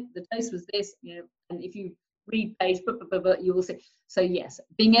 no, the case was this, and if you read page, you will see. So yes,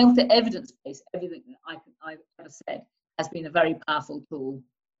 being able to evidence-base everything that I've ever said has been a very powerful tool.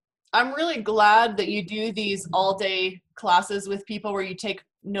 I'm really glad that you do these all-day classes with people where you take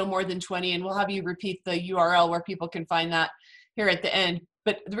no more than 20, and we'll have you repeat the URL where people can find that here at the end.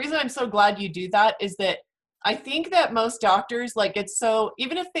 But the reason I'm so glad you do that is that I think that most doctors,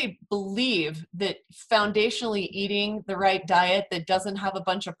 even if they believe that foundationally eating the right diet that doesn't have a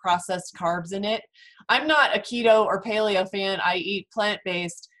bunch of processed carbs in it, I'm not a keto or paleo fan. I eat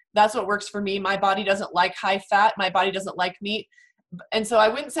plant-based. That's what works for me. My body doesn't like high fat. My body doesn't like meat. And so I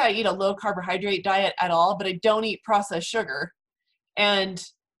wouldn't say I eat a low carbohydrate diet at all, but I don't eat processed sugar. And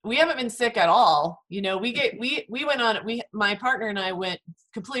we haven't been sick at all. My partner and I went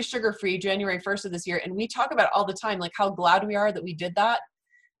completely sugar-free January 1st of this year. And we talk about it all the time, like how glad we are that we did that,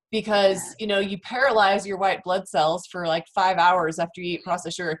 because, you paralyze your white blood cells for like 5 hours after you eat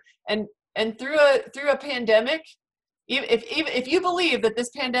processed sugar. And through a pandemic, If you believe that this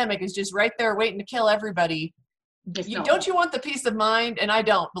pandemic is just right there waiting to kill everybody, don't you want the peace of mind? And I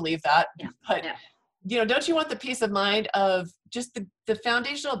don't believe that, but don't you want the peace of mind of just the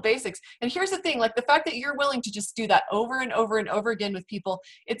foundational basics? And here's the thing, like the fact that you're willing to just do that over and over and over again with people,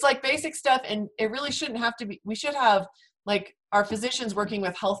 it's like basic stuff, and it really shouldn't have to be. We should have like our physicians working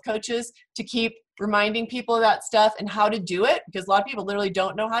with health coaches to keep reminding people of that stuff and how to do it, because a lot of people literally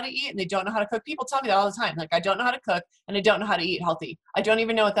don't know how to eat and they don't know how to cook. People tell me that all the time. Like, I don't know how to cook and I don't know how to eat healthy. I don't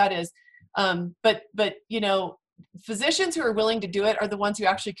even know what that is. But physicians who are willing to do it are the ones who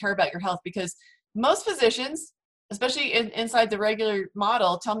actually care about your health, because most physicians, especially inside the regular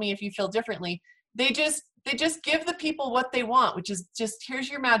model, tell me if you feel differently. They just give the people what they want, which is just, here's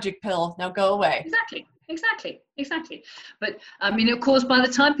your magic pill, now go away. Exactly. But I mean, of course, by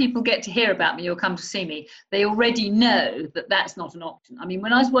the time people get to hear about me or come to see me, they already know that that's not an option. I mean,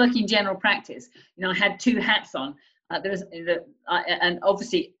 when I was working in general practice, I had two hats on. And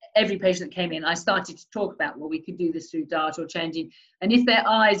obviously every patient that came in, I started to talk about, well, we could do this through diet or changing. And if their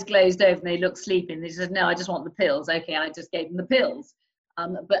eyes glazed over and they looked sleepy, they said, no, I just want the pills. Okay, I just gave them the pills.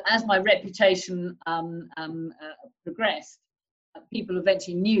 But as my reputation progressed, people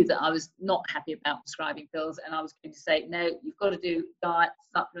eventually knew that I was not happy about prescribing pills, and I was going to say, no, you've got to do diet,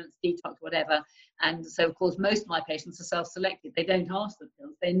 supplements, detox, whatever. And so, of course, most of my patients are self-selected. They don't ask for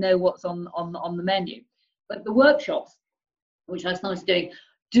pills. They know what's on the menu. But the workshops, which I started doing,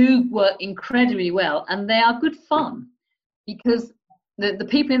 do work incredibly well, and they are good fun, because the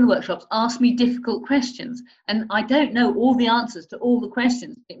people in the workshops ask me difficult questions, and I don't know all the answers to all the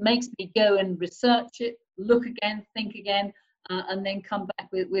questions. It makes me go and research it, look again, think again, and then come back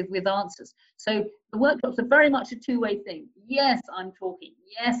with answers. So the workshops are very much a two-way thing. Yes, I'm talking.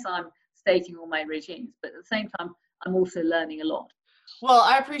 Yes, I'm stating all my regimes, but at the same time, I'm also learning a lot. Well,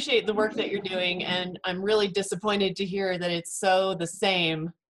 I appreciate the work that you're doing, and I'm really disappointed to hear that it's so the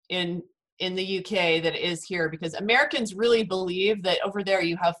same in the UK that it is here, because Americans really believe that over there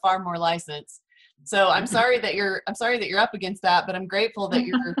you have far more license. So I'm sorry that you're up against that, but I'm grateful that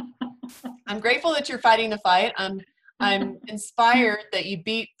you're fighting the fight. I'm inspired that you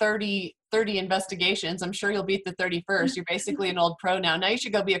beat 30 investigations. I'm sure you'll beat the 31st. You're basically an old pro now. Now you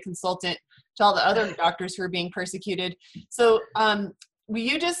should go be a consultant to all the other doctors who are being persecuted. So will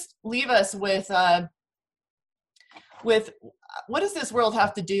you just leave us with what does this world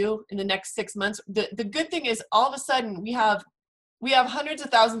have to do in the next 6 months? The good thing is, all of a sudden we have hundreds of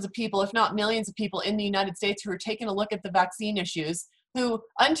thousands of people, if not millions of people in the United States who are taking a look at the vaccine issues, who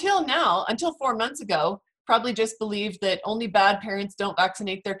until 4 months ago, probably just believed that only bad parents don't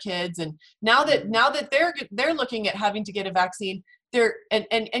vaccinate their kids. And now that they're looking at having to get a vaccine,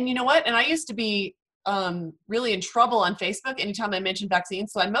 and you know what? And I used to be really in trouble on Facebook anytime I mentioned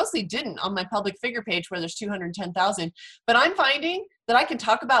vaccines. So I mostly didn't on my public figure page where there's 210,000. But I'm finding that I can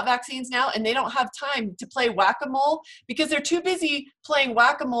talk about vaccines now, and they don't have time to play whack-a-mole, because they're too busy playing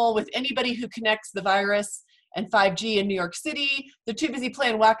whack-a-mole with anybody who connects the virus and 5G in New York City. They're too busy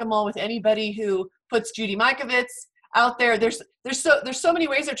playing whack-a-mole with anybody who puts Judy Mikovits out there. There's so many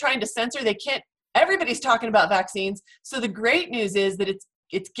ways they're trying to censor. They can't. Everybody's talking about vaccines. So the great news is that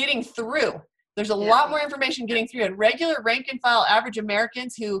it's getting through. There's a lot more information getting through, and regular rank and file average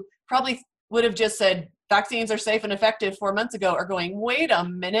Americans who probably would have just said vaccines are safe and effective 4 months ago are going, wait a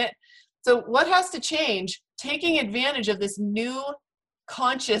minute. So what has to change? Taking advantage of this new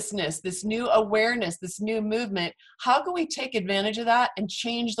consciousness, this new awareness, this new movement. How can we take advantage of that and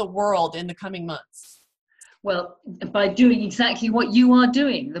change the world in the coming months? Well, by doing exactly what you are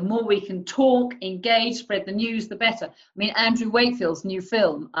doing. The more we can talk, engage, spread the news, the better. I mean, Andrew Wakefield's new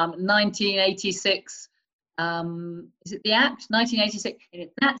film, 1986, is it The Act? 1986.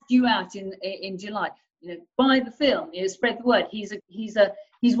 That's due out in July. Buy the film. Spread the word.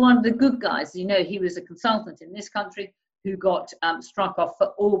 He's one of the good guys. He was a consultant in this country who got struck off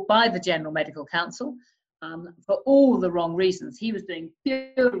by the General Medical Council for all the wrong reasons. He was doing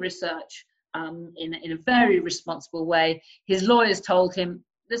pure research. In a very responsible way. His lawyers told him,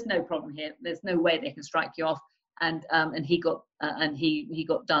 "There's no problem here. There's no way they can strike you off," and he got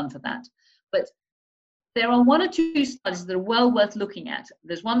done for that. But there are one or two studies that are well worth looking at.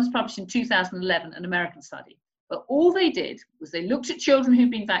 There's one that's published in 2011, an American study. But all they did was they looked at children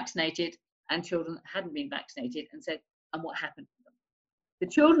who'd been vaccinated and children that hadn't been vaccinated, and said, and what happened to them? The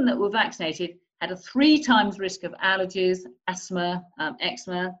children that were vaccinated had a 3 times risk of allergies, asthma,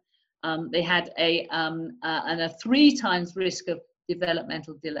 eczema. They had a 3 times risk of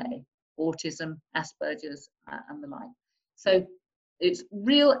developmental delay, autism, Asperger's, and the like. So it's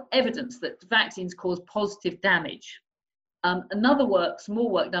real evidence that vaccines cause positive damage. Another small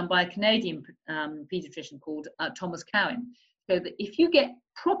work done by a Canadian pediatrician called Thomas Cowan, showed that if you get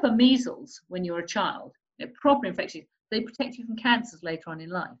proper measles when you're a child, proper infections, they protect you from cancers later on in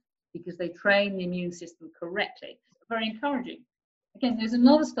life because they train the immune system correctly. Very encouraging. Again, there's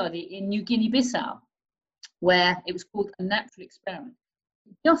another study in New Guinea-Bissau where it was called a natural experiment.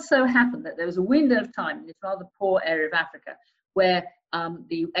 It just so happened that there was a window of time in this rather poor area of Africa where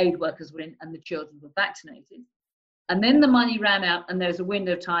the aid workers were in and the children were vaccinated. And then the money ran out and there was a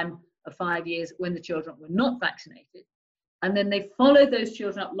window of time of 5 years when the children were not vaccinated. And then they followed those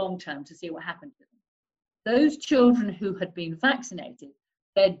children up long term to see what happened to them. Those children who had been vaccinated,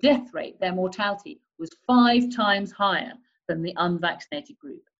 their death rate, their mortality was 5 times higher than the unvaccinated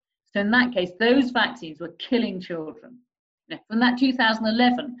group. So in that case, those vaccines were killing children. Now, from that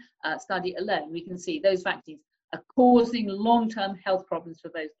 2011 study alone, we can see those vaccines are causing long-term health problems for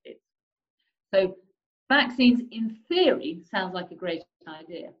those kids. So vaccines, in theory, sounds like a great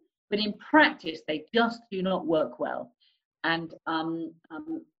idea, but in practice, they just do not work well. And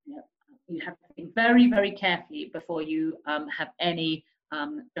you have to think very, very carefully before you have any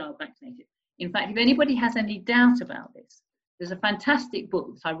child vaccinated. In fact, if anybody has any doubt about this, there's a fantastic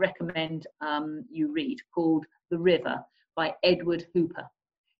book that I recommend you read called The River by Edward Hooper.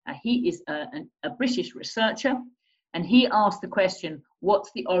 He is a British researcher, and he asked the question,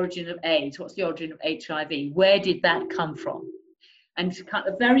 what's the origin of AIDS? What's the origin of HIV? Where did that come from? And to cut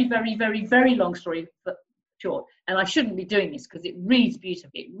a very, very, very, very long story short, and I shouldn't be doing this because it reads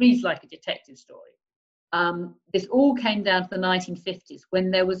beautifully, it reads like a detective story. This all came down to the 1950s when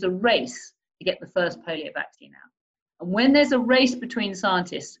there was a race to get the first polio vaccine out. And when there's a race between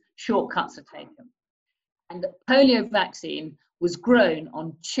scientists, shortcuts are taken. And the polio vaccine was grown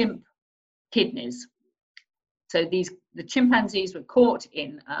on chimp kidneys. So the chimpanzees were caught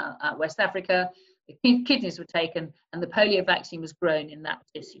in West Africa, the kidneys were taken, and the polio vaccine was grown in that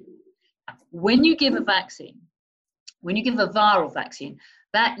tissue. When you give a vaccine, when you give a viral vaccine,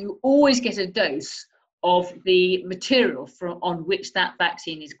 that you always get a dose of the material on which that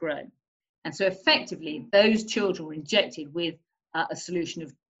vaccine is grown. And so effectively, those children were injected with a solution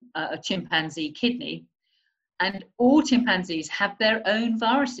of a chimpanzee kidney. And all chimpanzees have their own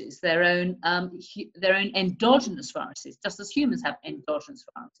viruses, their own endogenous viruses, just as humans have endogenous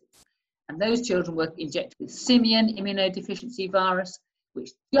viruses. And those children were injected with simian immunodeficiency virus,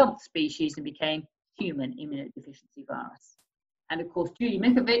 which jumped species and became human immunodeficiency virus. And of course, Julie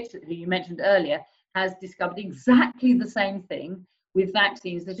Mikovits, who you mentioned earlier, has discovered exactly the same thing with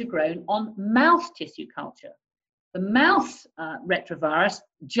vaccines that are grown on mouse tissue culture. The mouse retrovirus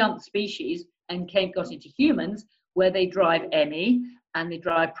jumped species and got into humans, where they drive ME and they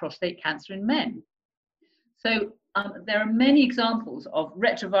drive prostate cancer in men. So there are many examples of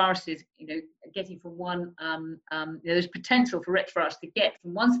retroviruses, getting from one, there's potential for retrovirus to get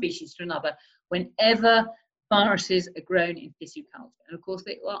from one species to another whenever viruses are grown in tissue culture. And of course,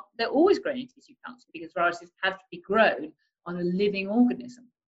 they're always grown in tissue culture because viruses have to be grown on a living organism.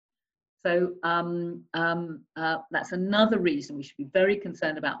 So that's another reason we should be very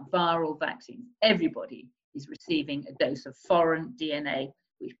concerned about viral vaccines. Everybody is receiving a dose of foreign DNA,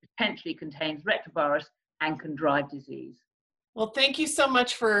 which potentially contains retrovirus and can drive disease. Well, thank you so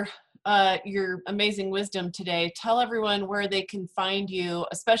much for your amazing wisdom today. Tell everyone where they can find you,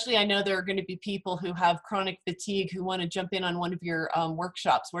 especially I know there are going to be people who have chronic fatigue who want to jump in on one of your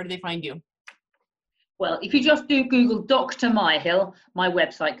workshops. Where do they find you? Well, if you just do Google Dr. Myhill, my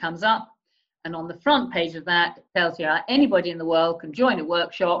website comes up. And on the front page of that, it tells you how anybody in the world can join a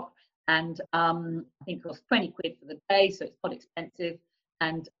workshop. And I think it costs 20 quid for the day, so it's not expensive.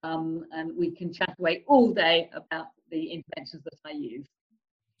 And we can chat away all day about the interventions that I use.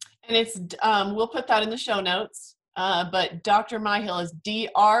 And it's we'll put that in the show notes. But Dr. Myhill is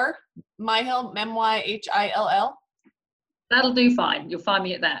Dr. Myhill, Myhill. That'll do fine. You'll find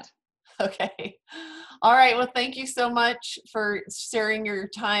me at that. Okay. All right. Well, thank you so much for sharing your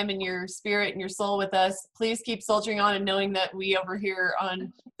time and your spirit and your soul with us. Please keep soldiering on and knowing that we over here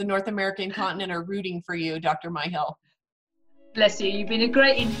on the North American continent are rooting for you, Dr. Myhill. Bless you. You've been a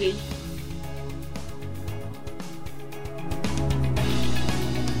great interview.